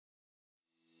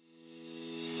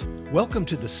Welcome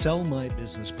to the Sell My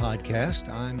Business podcast.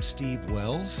 I'm Steve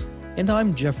Wells. And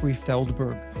I'm Jeffrey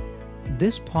Feldberg.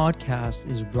 This podcast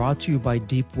is brought to you by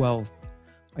Deep Wealth.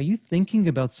 Are you thinking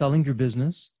about selling your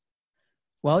business?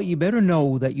 Well, you better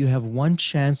know that you have one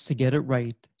chance to get it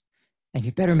right, and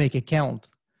you better make it count.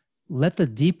 Let the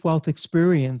Deep Wealth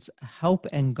experience help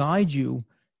and guide you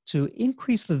to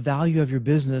increase the value of your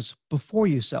business before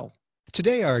you sell.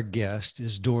 Today, our guest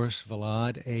is Doris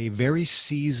Valade, a very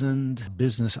seasoned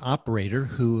business operator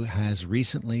who has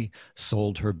recently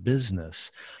sold her business.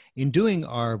 In doing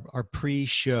our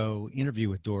pre-show interview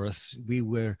with Doris, we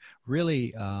were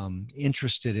really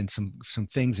interested in some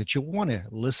things that you'll want to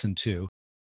listen to.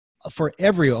 For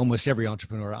almost every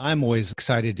entrepreneur, I'm always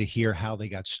excited to hear how they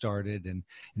got started. And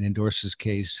in Doris's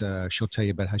case, she'll tell you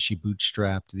about how she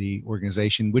bootstrapped the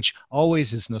organization, which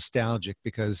always is nostalgic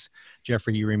because,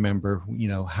 Jeffrey, you remember,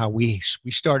 how we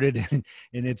started, and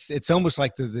it's almost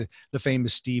like the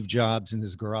famous Steve Jobs in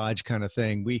his garage kind of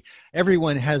thing.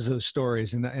 Everyone has those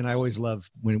stories, and I always love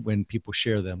when people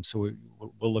share them. So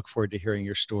we'll look forward to hearing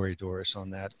your story, Doris,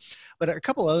 on that. But a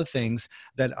couple other things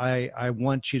that I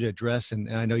want you to address, and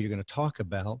I know you're going to talk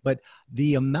about, but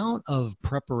the amount of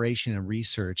preparation and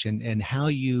research and how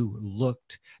you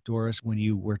looked, Doris, when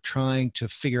you were trying to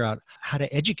figure out how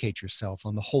to educate yourself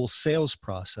on the whole sales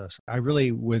process. I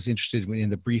really was interested in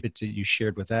the brief that you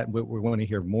shared with that. We want to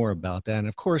hear more about that. And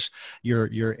of course,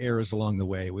 your errors along the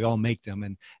way. We all make them.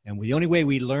 And the only way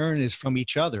we learn is from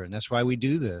each other. And that's why we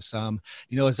do this.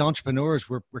 As entrepreneurs,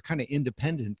 we're kind of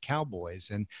independent cowboys.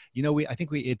 And, I think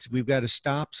we've got to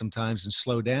stop sometimes and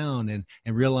slow down and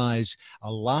realize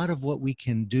a lot of what we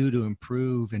can do to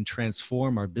improve and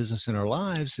transform our business and our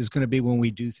lives is going to be when we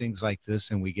do things like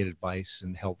this and we get advice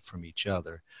and help from each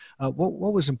other.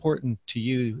 What was important to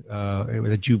you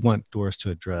that you want Doris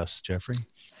to address, Jeffrey?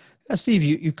 Steve,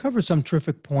 you covered some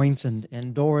terrific points.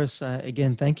 And Doris,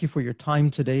 again, thank you for your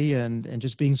time today and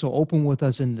just being so open with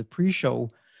us in the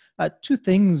pre-show. Two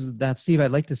things that, Steve,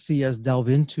 I'd like to see us delve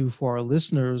into for our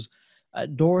listeners.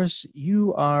 Doris,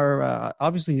 you are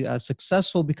obviously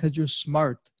successful because you're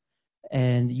smart,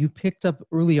 and you picked up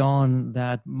early on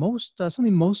that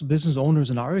something most business owners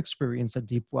in our experience at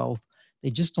Deep Wealth, they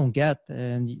just don't get.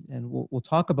 And we'll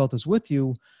talk about this with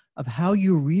you, of how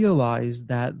you realized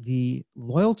that the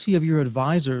loyalty of your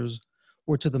advisors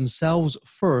were to themselves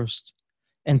first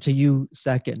and to you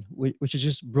second, which is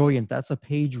just brilliant. That's a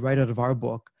page right out of our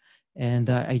book. And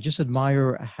I just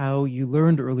admire how you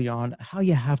learned early on how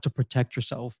you have to protect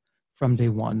yourself from day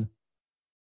one.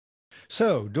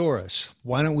 So, Doris,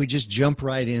 why don't we just jump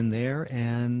right in there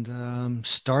and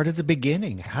start at the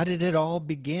beginning? How did it all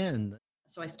begin?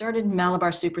 So I started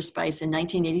Malabar Super Spice in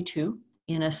 1982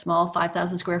 in a small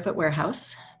 5,000 square foot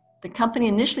warehouse. The company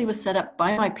initially was set up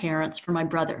by my parents for my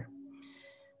brother.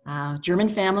 German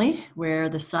family, where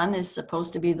the son is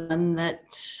supposed to be the one that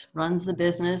runs the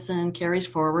business and carries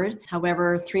forward.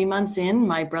 However, 3 months in,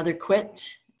 my brother quit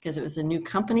because it was a new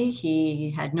company.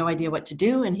 He had no idea what to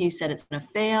do, and he said it's going to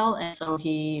fail, and so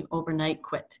he overnight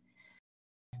quit.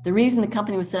 The reason the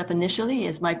company was set up initially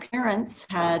is my parents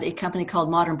had a company called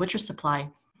Modern Butcher Supply,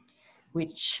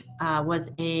 which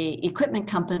was a equipment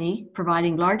company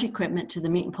providing large equipment to the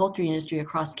meat and poultry industry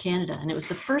across Canada. And it was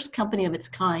the first company of its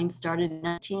kind, started in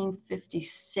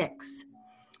 1956.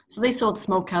 So they sold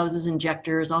smokehouses,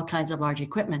 injectors, all kinds of large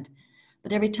equipment.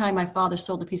 But every time my father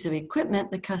sold a piece of equipment,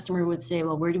 the customer would say,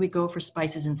 well, where do we go for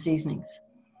spices and seasonings?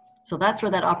 So that's where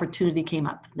that opportunity came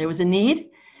up. There was a need,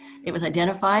 it was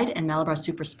identified, and Malabar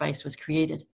Super Spice was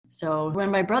created. So when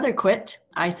my brother quit,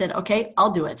 I said, okay, I'll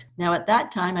do it. Now, at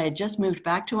that time, I had just moved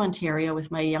back to Ontario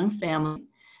with my young family.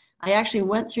 I actually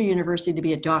went through university to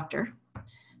be a doctor.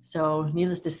 So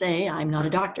needless to say, I'm not a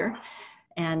doctor.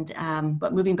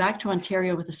 But moving back to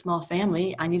Ontario with a small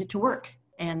family, I needed to work.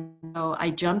 And so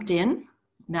I jumped in.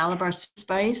 Malabar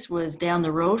Spice was down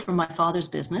the road from my father's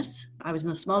business. I was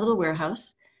in a small little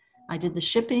warehouse. I did the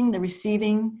shipping, the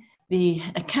receiving, the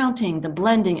accounting, the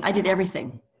blending. I did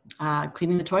everything.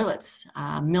 Cleaning the toilets,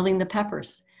 milling the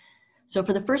peppers. So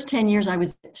for the first 10 years, I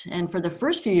was it. And for the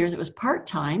first few years, it was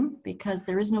part-time because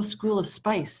there is no school of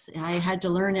spice. I had to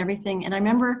learn everything. And I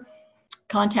remember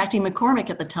contacting McCormick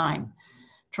at the time,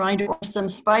 trying to order some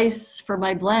spice for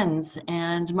my blends,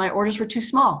 and my orders were too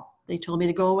small. They told me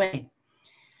to go away.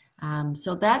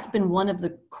 So that's been one of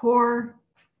the core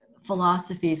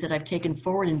philosophies that I've taken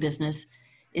forward in business,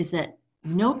 is that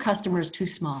no customer is too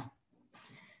small.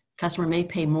 Customer may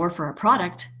pay more for a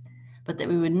product, but that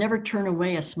we would never turn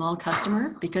away a small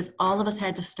customer because all of us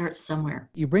had to start somewhere.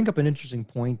 You bring up an interesting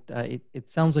point. It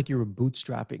sounds like you were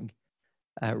bootstrapping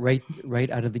right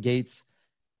out of the gates.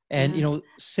 And,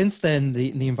 since then,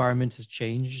 the environment has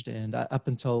changed. And up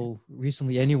until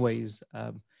recently anyways,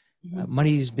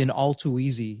 money's been all too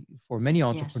easy for many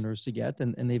entrepreneurs to get.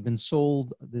 And they've been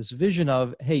sold this vision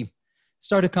of, hey,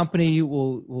 start a company,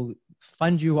 we'll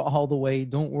fund you all the way.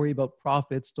 Don't worry about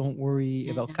profits. Don't worry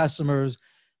about customers.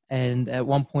 And at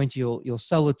one point you'll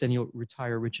sell it and you'll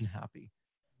retire rich and happy.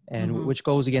 And which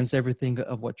goes against everything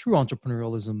of what true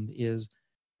entrepreneurialism is.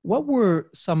 What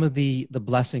were some of the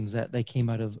blessings that came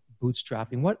out of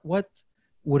bootstrapping? What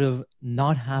would have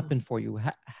not happened for you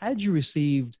had you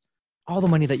received all the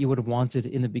money that you would have wanted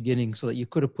in the beginning, so that you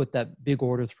could have put that big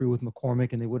order through with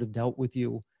McCormick and they would have dealt with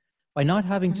you? By not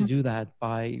having to do that,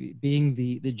 by being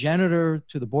the janitor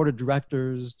to the board of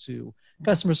directors, to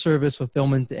customer service,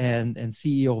 fulfillment, and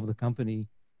CEO of the company,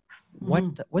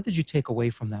 what did you take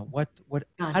away from that?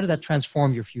 How did that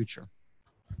transform your future?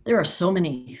 There are so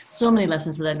many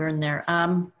lessons that I learned there.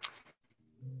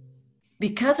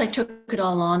 Because I took it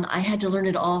all on, I had to learn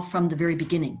it all from the very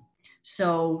beginning.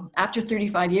 So after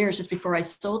 35 years, just before I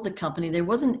sold the company, there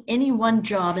wasn't any one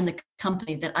job in the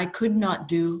company that I could not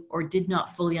do or did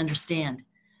not fully understand.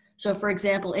 So for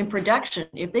example, in production,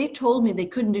 if they told me they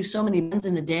couldn't do so many blends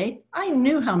in a day, I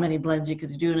knew how many blends you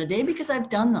could do in a day because I've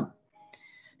done them.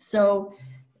 So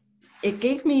it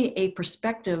gave me a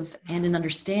perspective and an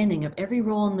understanding of every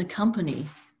role in the company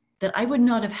that I would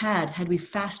not have had we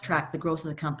fast-tracked the growth of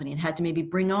the company and had to maybe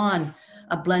bring on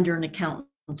a blender and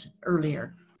accountant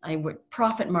earlier. I worked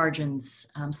profit margins,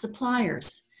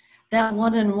 suppliers. That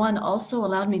one-on-one also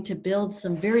allowed me to build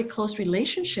some very close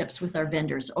relationships with our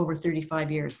vendors over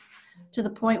 35 years, to the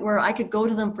point where I could go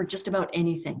to them for just about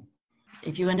anything.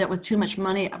 If you end up with too much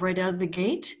money right out of the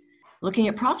gate, looking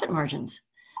at profit margins.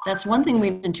 That's one thing we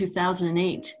did in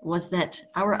 2008, was that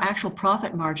our actual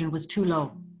profit margin was too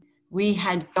low. We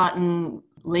had gotten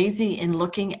lazy in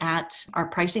looking at our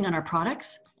pricing on our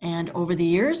products. And over the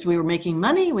years, we were making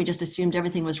money. We just assumed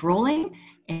everything was rolling.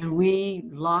 And we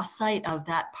lost sight of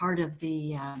that part of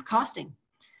the costing.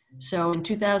 So in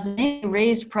 2008, we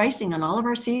raised pricing on all of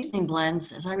our seasoning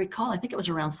blends. As I recall, I think it was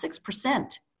around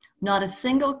 6%. Not a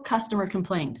single customer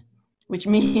complained, which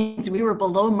means we were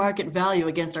below market value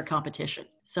against our competition.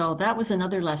 So that was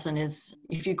another lesson, is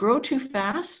if you grow too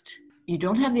fast, you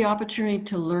don't have the opportunity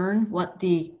to learn what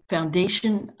the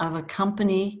foundation of a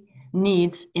company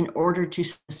needs in order to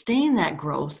sustain that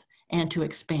growth and to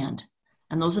expand.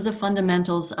 And those are the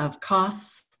fundamentals of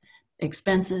costs,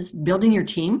 expenses, building your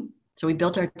team. So we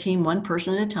built our team one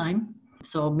person at a time.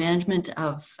 So management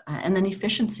of, and then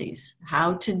efficiencies,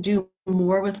 how to do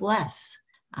more with less.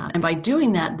 And by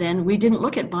doing that, then we didn't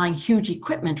look at buying huge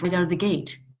equipment right out of the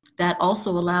gate. That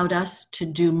also allowed us to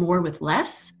do more with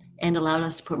less and allowed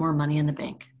us to put more money in the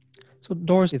bank. So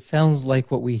Doris, it sounds like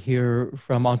what we hear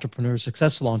from entrepreneurs,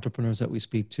 successful entrepreneurs that we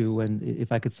speak to. And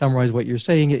if I could summarize what you're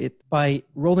saying, by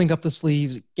rolling up the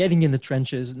sleeves, getting in the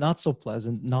trenches, not so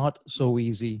pleasant, not so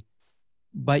easy,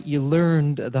 but you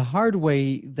learned the hard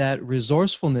way that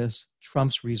resourcefulness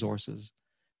trumps resources.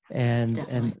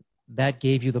 And that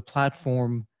gave you the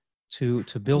platform to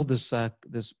build this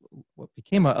what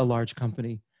became a large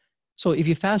company. So if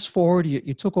you fast forward,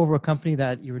 you took over a company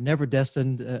that you were never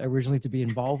destined originally to be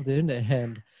involved in,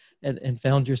 and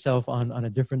found yourself on a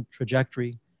different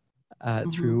trajectory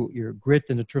through your grit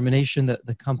and determination. That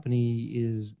the company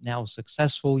is now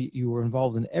successful. You were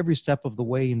involved in every step of the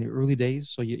way in the early days,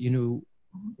 so you knew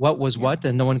what was what,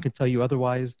 and no one could tell you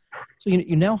otherwise. So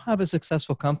you now have a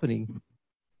successful company.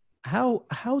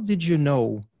 How did you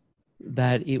know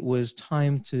that it was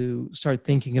time to start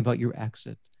thinking about your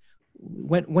exit?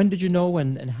 When did you know,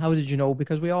 and how did you know?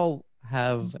 Because we all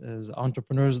have, as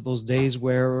entrepreneurs, those days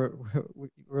where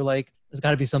we're like, there's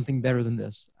got to be something better than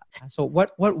this. So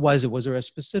what was it? Was there a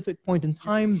specific point in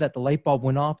time that the light bulb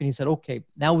went off and you said, okay,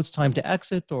 now it's time to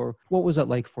exit? Or what was that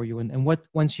like for you? And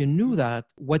once you knew that,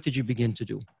 what did you begin to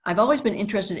do? I've always been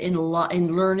interested in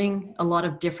learning a lot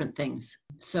of different things.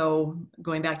 So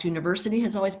going back to university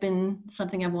has always been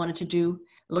something I've wanted to do,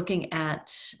 looking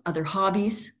at other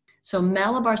hobbies. So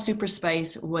Malabar Super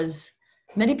Spice was,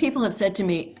 many people have said to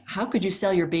me, how could you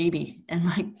sell your baby? And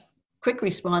my quick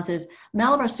response is,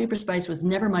 Malabar Super Spice was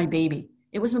never my baby.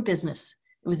 It was a business.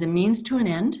 It was a means to an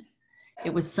end.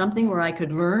 It was something where I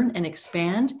could learn and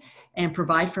expand and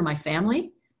provide for my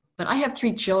family. But I have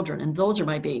 3 children, and those are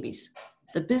my babies.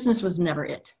 The business was never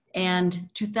it. And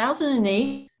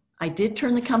 2008, I did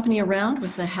turn the company around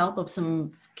with the help of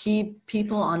some key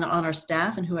people on our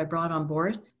staff and who I brought on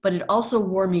board, but it also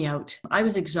wore me out. I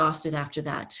was exhausted after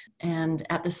that. And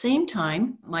at the same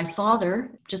time, my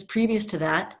father, just previous to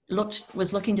that,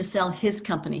 was looking to sell his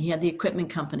company. He had the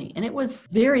equipment company, and it was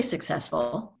very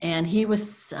successful. And he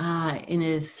was in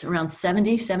his around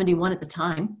 70, 71 at the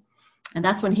time. And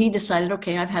that's when he decided,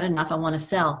 okay, I've had enough, I want to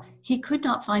sell. He could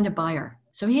not find a buyer.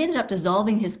 So he ended up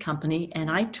dissolving his company,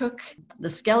 and I took the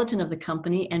skeleton of the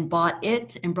company and bought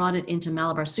it and brought it into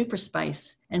Malabar Super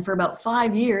Spice. And for about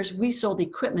 5 years, we sold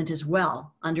equipment as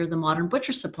well under the Modern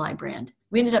Butcher Supply brand.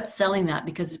 We ended up selling that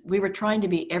because we were trying to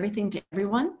be everything to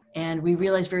everyone, and we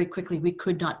realized very quickly we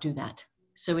could not do that.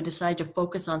 So we decided to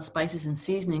focus on spices and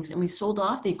seasonings, and we sold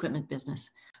off the equipment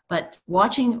business. But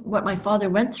watching what my father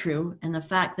went through and the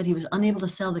fact that he was unable to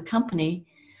sell the company,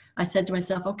 I said to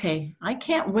myself, okay, I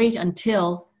can't wait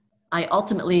until I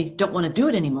ultimately don't want to do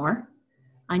it anymore.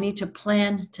 I need to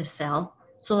plan to sell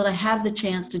so that I have the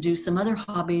chance to do some other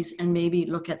hobbies and maybe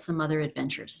look at some other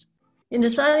adventures. In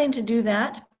deciding to do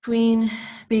that, between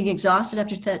being exhausted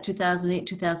after 2008,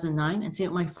 2009, and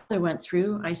seeing what my father went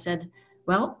through, I said,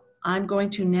 well, I'm going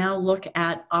to now look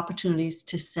at opportunities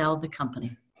to sell the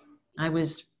company. I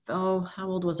was, how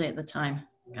old was I at the time?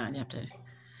 God, you have to...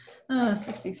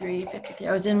 63, 53.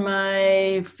 I was in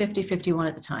my 50, 51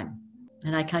 at the time.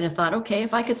 And I kind of thought, okay,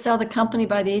 if I could sell the company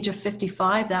by the age of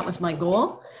 55, that was my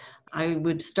goal. I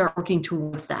would start working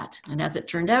towards that. And as it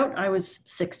turned out, I was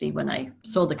 60 when I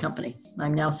sold the company.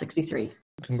 I'm now 63.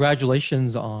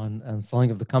 Congratulations on selling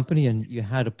of the company, and you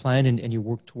had a plan and you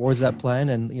worked towards that plan.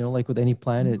 And, like with any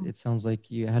plan, it sounds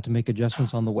like you had to make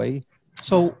adjustments on the way.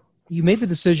 So you made the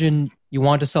decision you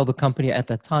wanted to sell the company. At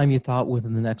that time, you thought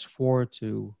within the next 4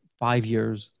 to 5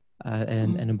 years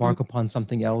and embark upon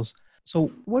something else.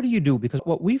 So what do you do? Because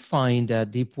what we find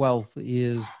at Deep Wealth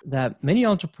is that many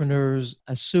entrepreneurs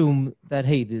assume that,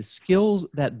 hey, the skills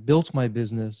that built my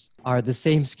business are the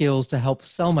same skills to help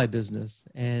sell my business.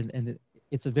 And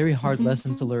it's a very hard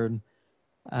lesson to learn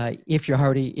if you're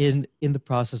already in the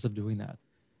process of doing that.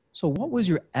 So what was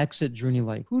your exit journey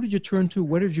like? Who did you turn to?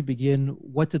 Where did you begin?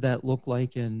 What did that look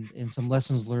like? And some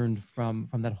lessons learned from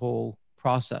that whole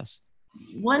process.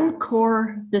 One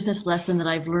core business lesson that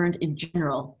I've learned in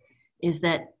general is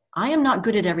that I am not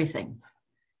good at everything.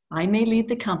 I may lead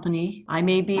the company. I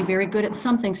may be very good at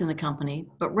some things in the company,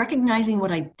 but recognizing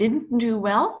what I didn't do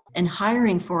well and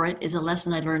hiring for it is a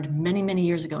lesson I learned many, many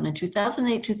years ago. And in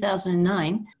 2008,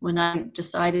 2009, when I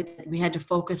decided that we had to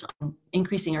focus on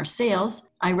increasing our sales,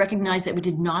 I recognized that we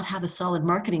did not have a solid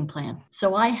marketing plan.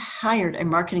 So I hired a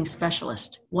marketing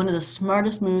specialist, one of the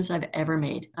smartest moves I've ever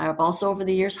made. I've also over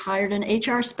the years hired an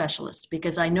HR specialist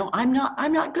because I know I'm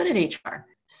not good at HR.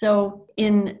 So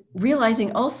in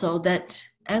realizing also that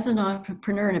as an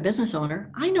entrepreneur and a business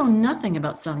owner, I know nothing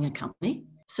about selling a company.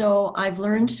 So I've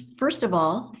learned, first of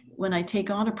all, when I take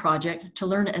on a project, to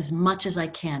learn as much as I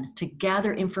can, to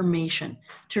gather information,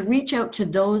 to reach out to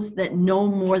those that know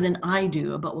more than I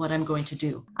do about what I'm going to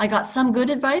do. I got some good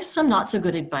advice, some not so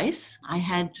good advice. I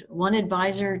had one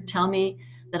advisor tell me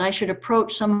that I should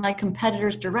approach some of my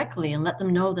competitors directly and let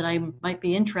them know that I might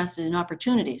be interested in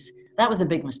opportunities. That was a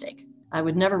big mistake. I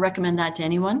would never recommend that to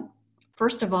anyone.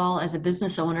 First of all, as a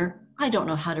business owner, I don't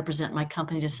know how to present my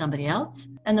company to somebody else.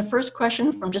 And the first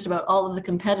question from just about all of the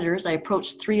competitors, I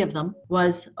approached 3 of them,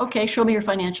 was, okay, show me your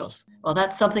financials. Well,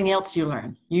 that's something else you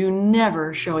learn. You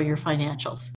never show your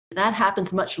financials. That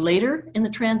happens much later in the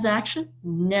transaction,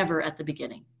 never at the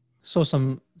beginning. So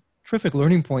some terrific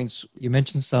learning points. You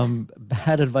mentioned some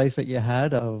bad advice that you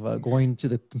had of going to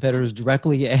the competitors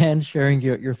directly and sharing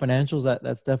your financials.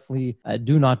 That's definitely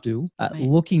do not do. Right.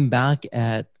 Looking back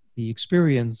at the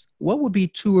experience, what would be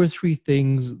 2 or 3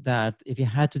 things that if you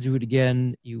had to do it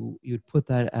again, you'd put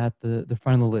that at the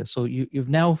front of the list? So you've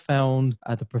now found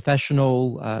the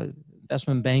professional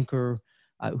investment banker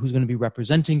who's going to be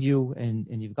representing you,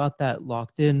 and you've got that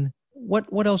locked in.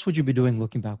 What else would you be doing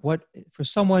looking back? What, for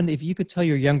someone, if you could tell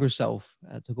your younger self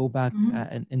to go back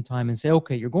in time and say,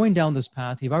 okay, you're going down this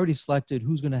path. You've already selected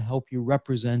who's going to help you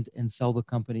represent and sell the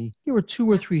company. Here are 2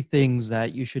 or 3 things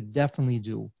that you should definitely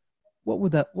do. What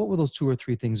would those 2 or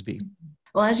 3 things be?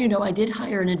 Well, as you know, I did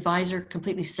hire an advisor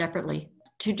completely separately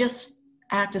to just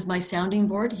act as my sounding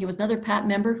board. He was another PAT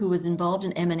member who was involved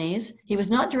in M&As. He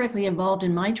was not directly involved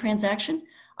in my transaction.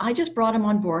 I just brought him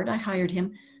on board. I hired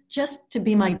him just to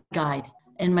be my guide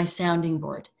and my sounding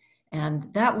board.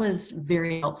 And that was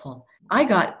very helpful. I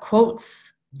got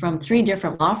quotes from 3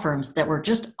 different law firms that were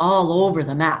just all over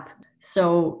the map.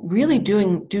 So really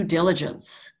doing due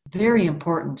diligence, very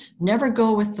important. Never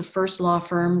go with the first law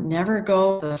firm, never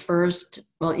go the first,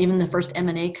 well, even the first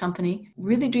M&A company.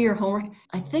 Really do your homework.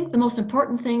 I think the most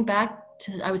important thing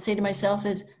I would say to myself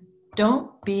is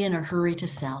don't be in a hurry to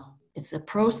sell. It's a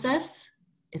process.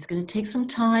 It's going to take some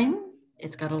time.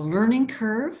 It's got a learning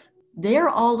curve. They're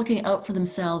all looking out for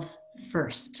themselves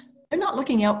first. They're not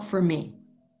looking out for me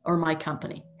or my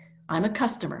company. I'm a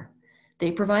customer.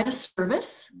 They provide a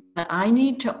service, but I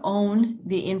need to own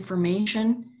the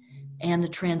information and the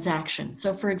transaction.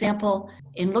 So for example,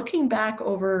 in looking back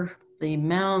over the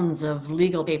mounds of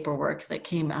legal paperwork that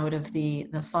came out of the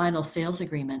final sales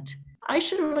agreement, I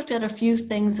should have looked at a few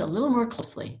things a little more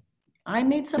closely. I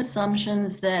made some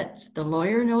assumptions that the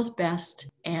lawyer knows best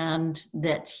and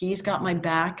that he's got my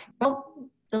back. Well,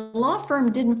 the law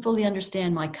firm didn't fully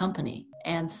understand my company.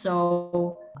 And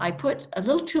so I put a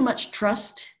little too much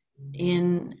trust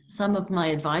in some of my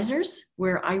advisors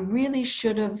where I really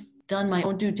should have done my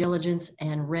own due diligence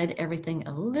and read everything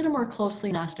a little more closely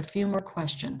and asked a few more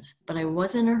questions. But I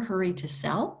was in a hurry to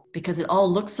sell because it all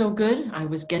looked so good. I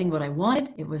was getting what I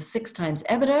wanted. It was 6 times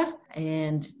EBITDA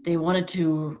and they wanted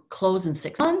to close in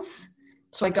 6 months.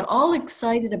 So I got all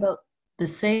excited about the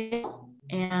sale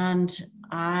and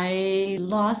I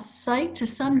lost sight to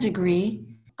some degree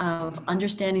of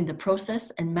understanding the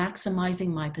process and maximizing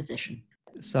my position.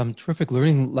 Some terrific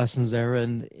learning lessons there,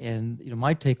 and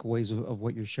my takeaways of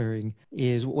what you're sharing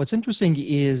is what's interesting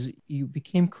is you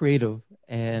became creative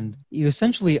and you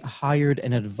essentially hired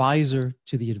an advisor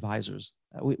to the advisors.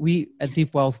 We at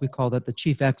Deep Wealth, we call that the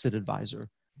chief exit advisor.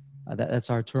 That's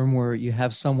our term, where you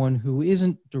have someone who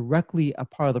isn't directly a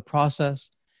part of the process,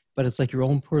 but it's like your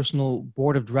own personal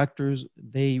board of directors.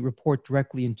 They report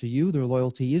directly into you. Their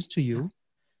loyalty is to you.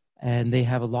 And they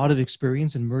have a lot of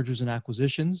experience in mergers and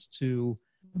acquisitions to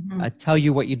tell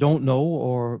you what you don't know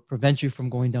or prevent you from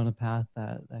going down a path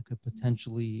that could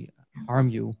potentially harm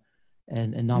you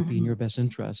and not be in your best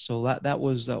interest. So that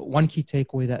was one key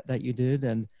takeaway that you did.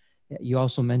 And you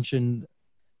also mentioned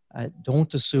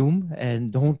don't assume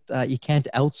and you can't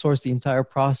outsource the entire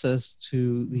process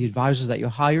to the advisors that you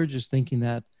hire, just thinking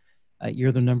that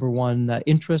you're the number one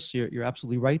interest. You're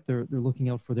absolutely right. They're looking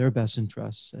out for their best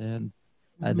interests. And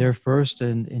they're first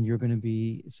and you're going to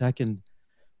be second.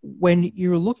 When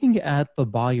you're looking at the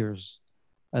buyers,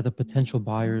 the potential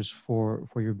buyers for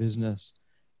your business,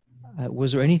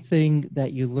 was there anything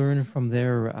that you learned from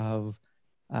there of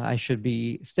I should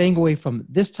be staying away from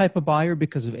this type of buyer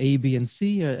because of A, B, and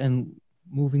C, and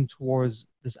moving towards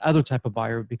this other type of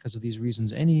buyer because of these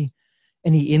reasons? Any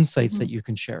insights that you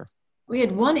can share? We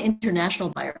had one international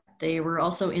buyer. They were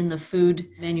also in the food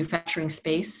manufacturing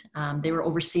space. They were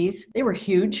overseas. They were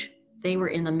huge. They were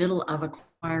in the middle of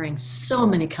acquiring so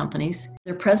many companies.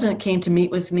 Their president came to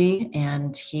meet with me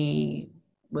and he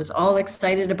was all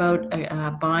excited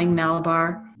about buying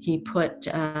Malabar. He put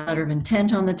a letter of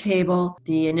intent on the table.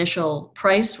 The initial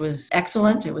price was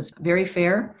excellent. It was very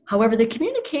fair. However, the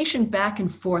communication back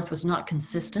and forth was not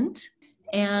consistent.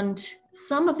 And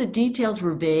some of the details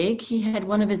were vague. He had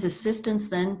one of his assistants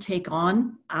then take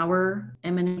on our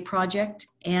M&A project,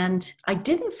 and I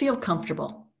didn't feel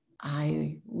comfortable.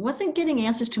 I wasn't getting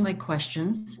answers to my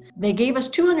questions. They gave us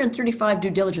 235 due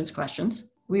diligence questions.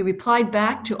 We replied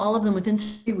back to all of them within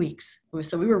 3 weeks.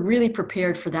 So we were really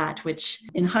prepared for that, which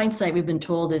in hindsight, we've been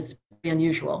told is very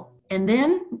unusual. And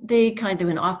then they kind of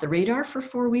went off the radar for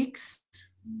 4 weeks.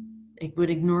 They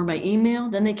would ignore my email.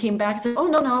 Then they came back and said, oh,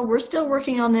 no, we're still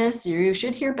working on this. You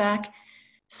should hear back.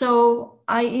 So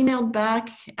I emailed back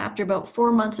after about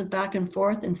 4 months of back and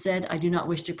forth and said, I do not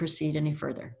wish to proceed any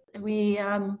further. We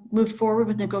moved forward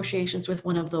with negotiations with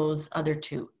one of those other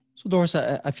two. So Doris,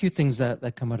 a few things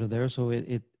that come out of there. So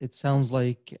it sounds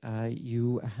like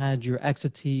you had your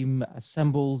exit team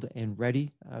assembled and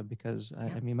ready because,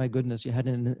 I mean, my goodness, you had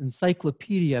an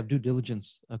encyclopedia of due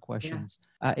diligence questions.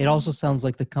 Yeah. It also sounds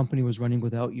like the company was running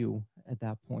without you at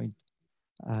that point.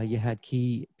 You had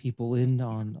key people in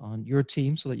on your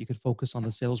team so that you could focus on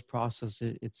the sales process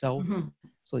itself,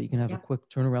 so that you can have a quick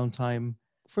turnaround time.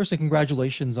 Firstly,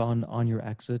 congratulations on your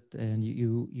exit, and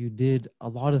you did a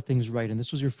lot of things right. And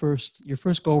this was your first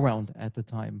go around at the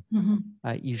time.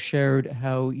 You shared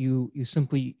how you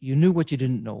knew what you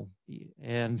didn't know,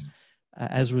 and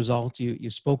as a result, you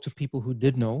spoke to people who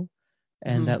did know,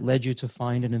 and that led you to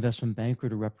find an investment banker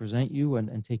to represent you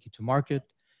and take you to market.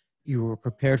 You were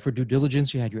prepared for due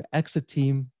diligence. You had your exit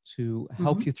team to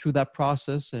help you through that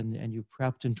process, and you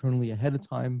prepped internally ahead of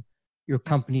time. Your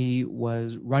company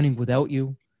was running without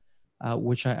you.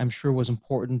 which I'm sure was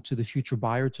important to the future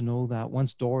buyer to know that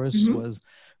once Doris Mm-hmm. was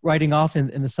riding off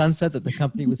in the sunset, that the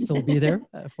company would still be there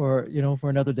for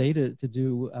another day to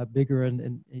do bigger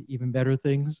and even better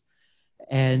things.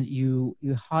 And you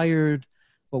hired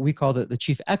what we call the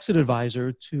chief exit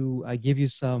advisor to give you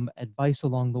some advice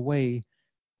along the way,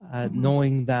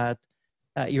 knowing that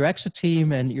your exit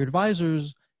team and your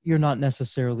advisors, you're not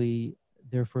necessarily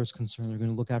their first concern. They're going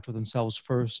to look after themselves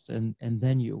first, and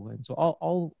then you. And so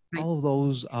all of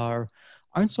those aren't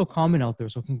so common out there.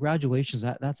 So congratulations.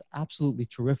 That's absolutely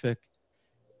terrific.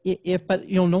 But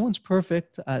no one's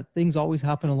perfect. Things always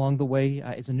happen along the way.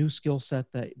 It's a new skill set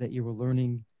that you were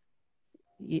learning.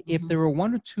 If there were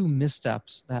one or two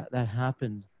missteps that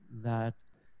happened that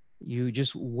you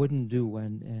just wouldn't do,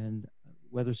 and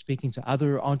whether speaking to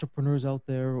other entrepreneurs out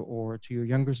there or to your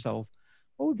younger self,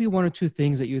 what would be one or two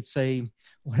things that you'd say,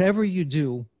 whatever you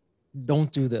do,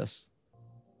 don't do this?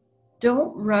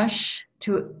 Don't rush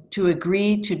to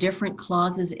agree to different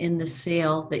clauses in the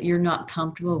sale that you're not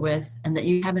comfortable with and that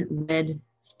you haven't read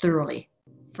thoroughly.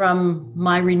 From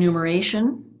my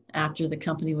remuneration after the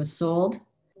company was sold,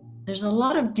 there's a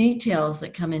lot of details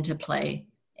that come into play.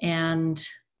 And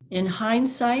in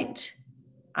hindsight,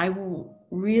 I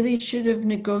really should have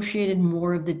negotiated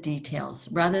more of the details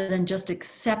rather than just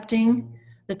accepting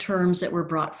the terms that were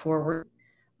brought forward.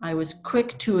 I was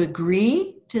quick to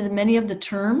agree to many of the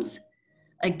terms,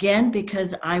 again,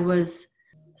 because I was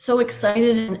so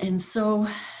excited and so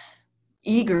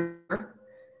eager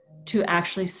to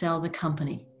actually sell the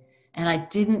company. And I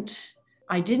didn't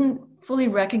fully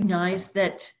recognize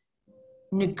that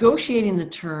negotiating the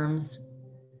terms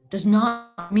does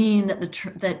not mean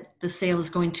that the sale is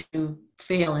going to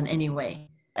fail in any way.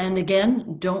 And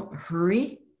again, don't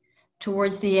hurry.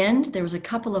 Towards the end, there was a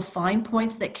couple of fine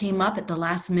points that came up at the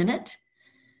last minute.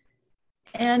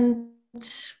 And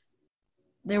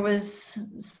there was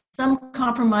some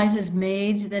compromises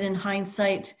made that in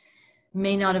hindsight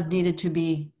may not have needed to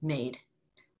be made.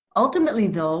 Ultimately,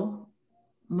 though,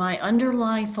 my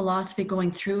underlying philosophy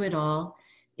going through it all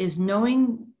is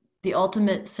knowing the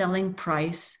ultimate selling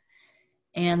price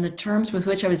and the terms with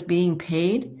which I was being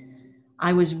paid.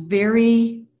 I was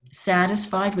very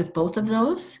satisfied with both of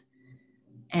those.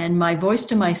 And my voice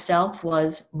to myself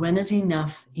was, when is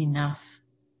enough enough?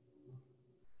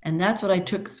 And that's what I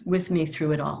took with me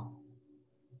through it all.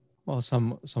 Well,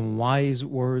 some wise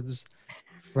words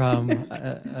from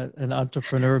an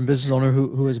entrepreneur and business owner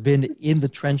who has been in the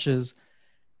trenches.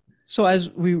 So as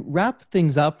we wrap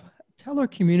things up, tell our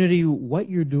community what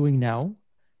you're doing now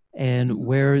and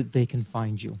where they can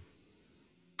find you.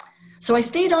 So I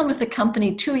stayed on with the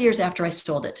company 2 years after I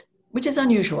sold it, which is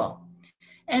unusual.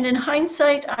 And in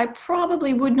hindsight, I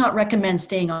probably would not recommend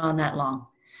staying on that long.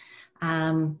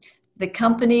 The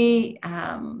company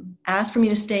asked for me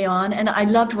to stay on, and I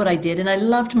loved what I did, and I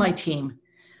loved my team.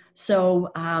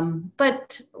 So,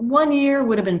 but 1 year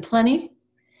would have been plenty.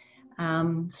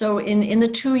 So in the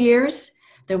 2 years,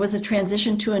 there was a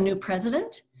transition to a new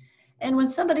president. And when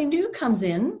somebody new comes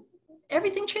in,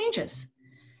 everything changes.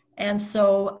 And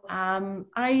so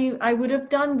I would have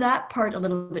done that part a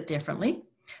little bit differently.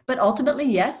 But ultimately,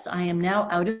 yes, I am now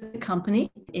out of the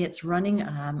company. It's running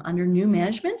under new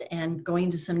management and going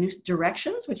into some new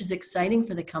directions, which is exciting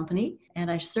for the company.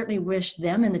 And I certainly wish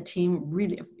them and the team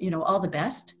really, all the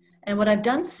best. And what I've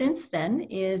done since then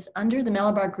is under the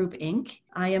Malabar Group, Inc.,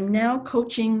 I am now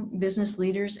coaching business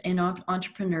leaders and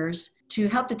entrepreneurs to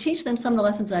help to teach them some of the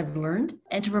lessons I've learned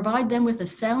and to provide them with a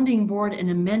sounding board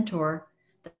and a mentor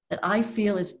that I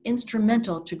feel is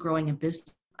instrumental to growing a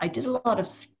business. I did a lot of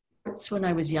sports when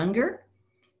I was younger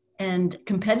and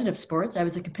competitive sports. I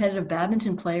was a competitive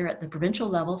badminton player at the provincial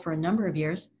level for a number of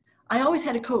years. I always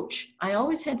had a coach. I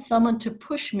always had someone to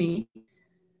push me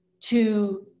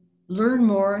to learn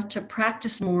more, to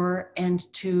practice more,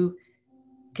 and to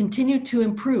continue to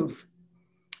improve.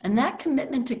 And that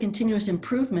commitment to continuous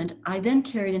improvement, I then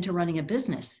carried into running a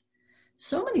business.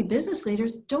 So many business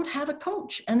leaders don't have a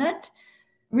coach. And that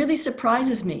really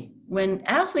surprises me. When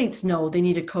athletes know they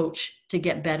need a coach to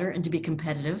get better and to be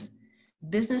competitive,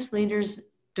 business leaders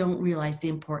don't realize the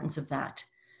importance of that.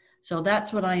 So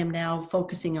that's what I am now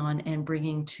focusing on and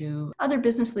bringing to other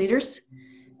business leaders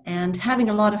and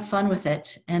having a lot of fun with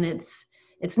it. And it's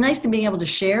nice to be able to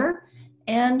share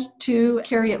and to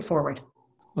carry it forward.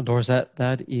 Well, Doris,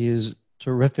 that is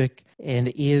terrific. And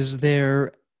is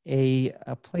there a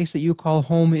place that you call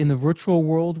home in the virtual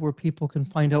world where people can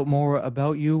find out more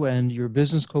about you and your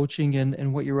business coaching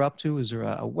and what you're up to? Is there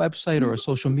a website or a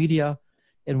social media?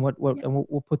 And and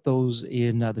we'll put those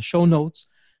in the show notes.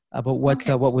 But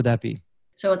what would that be?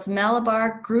 So it's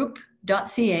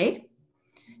malabargroup.ca.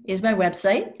 is my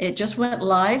website. It just went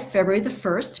live February the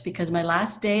 1st because my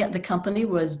last day at the company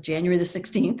was January the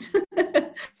 16th.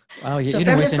 Wow, you So didn't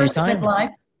February waste the any 1st it went time. live.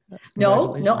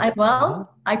 No, Congratulations.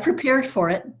 I prepared for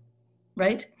it,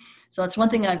 right? So it's one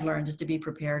thing I've learned is to be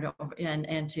prepared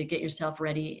and to get yourself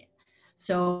ready.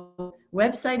 So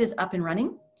website is up and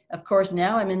running. Of course,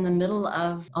 now I'm in the middle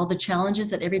of all the challenges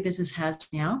that every business has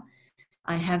now.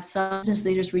 I have some business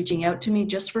leaders reaching out to me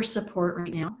just for support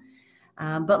right now.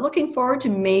 But looking forward to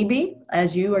maybe,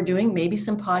 as you are doing, maybe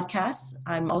some podcasts.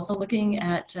 I'm also looking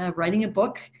at writing a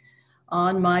book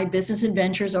on my business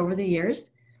adventures over the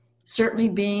years. Certainly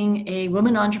being a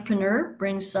woman entrepreneur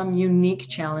brings some unique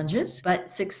challenges, but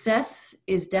success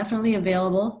is definitely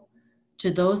available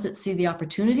to those that see the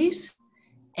opportunities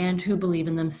and who believe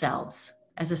in themselves.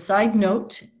 As a side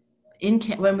note,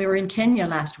 when we were in Kenya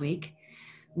last week,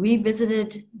 we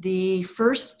visited the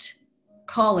first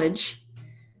college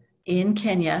in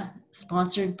Kenya,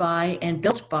 sponsored by and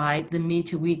built by the Me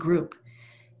to We group.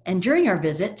 And during our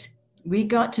visit, we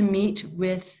got to meet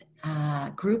with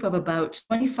a group of about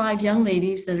 25 young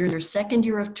ladies that are in their second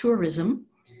year of tourism,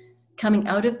 coming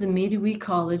out of the Me to We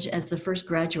college as the first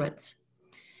graduates.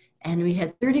 And we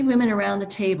had 30 women around the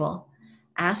table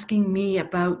asking me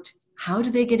about how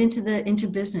do they get into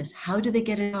business? How do they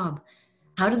get a job?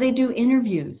 How do they do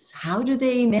interviews? How do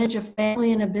they manage a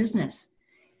family and a business?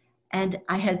 And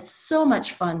I had so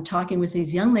much fun talking with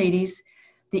these young ladies.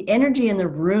 The energy in the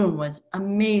room was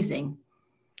amazing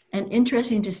and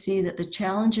interesting to see that the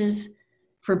challenges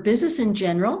for business in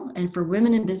general and for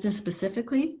women in business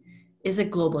specifically is a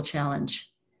global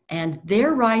challenge. And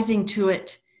they're rising to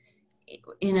it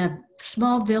in a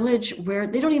small village where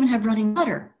they don't even have running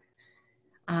water.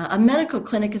 A medical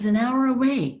clinic is an hour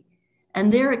away.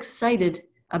 And they're excited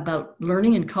about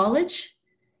learning in college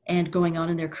and going on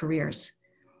in their careers.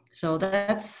 So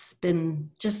that's been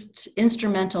just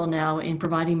instrumental now in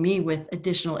providing me with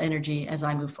additional energy as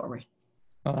I move forward.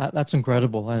 Well, that's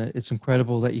incredible. And it's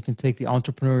incredible that you can take the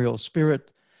entrepreneurial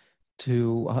spirit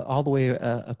to all the way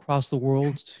across the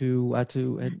world to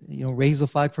raise the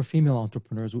flag for female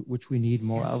entrepreneurs, which we need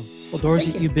more of. Well, Doris,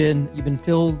 you've been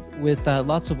filled with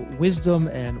lots of wisdom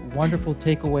and wonderful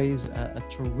takeaways. A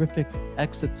terrific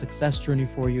exit success journey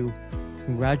for you.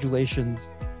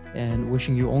 Congratulations, and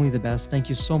wishing you only the best. Thank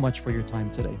you so much for your time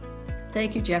today.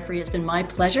 Thank you, Jeffrey. It's been my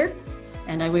pleasure,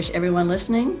 and I wish everyone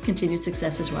listening continued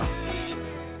success as well.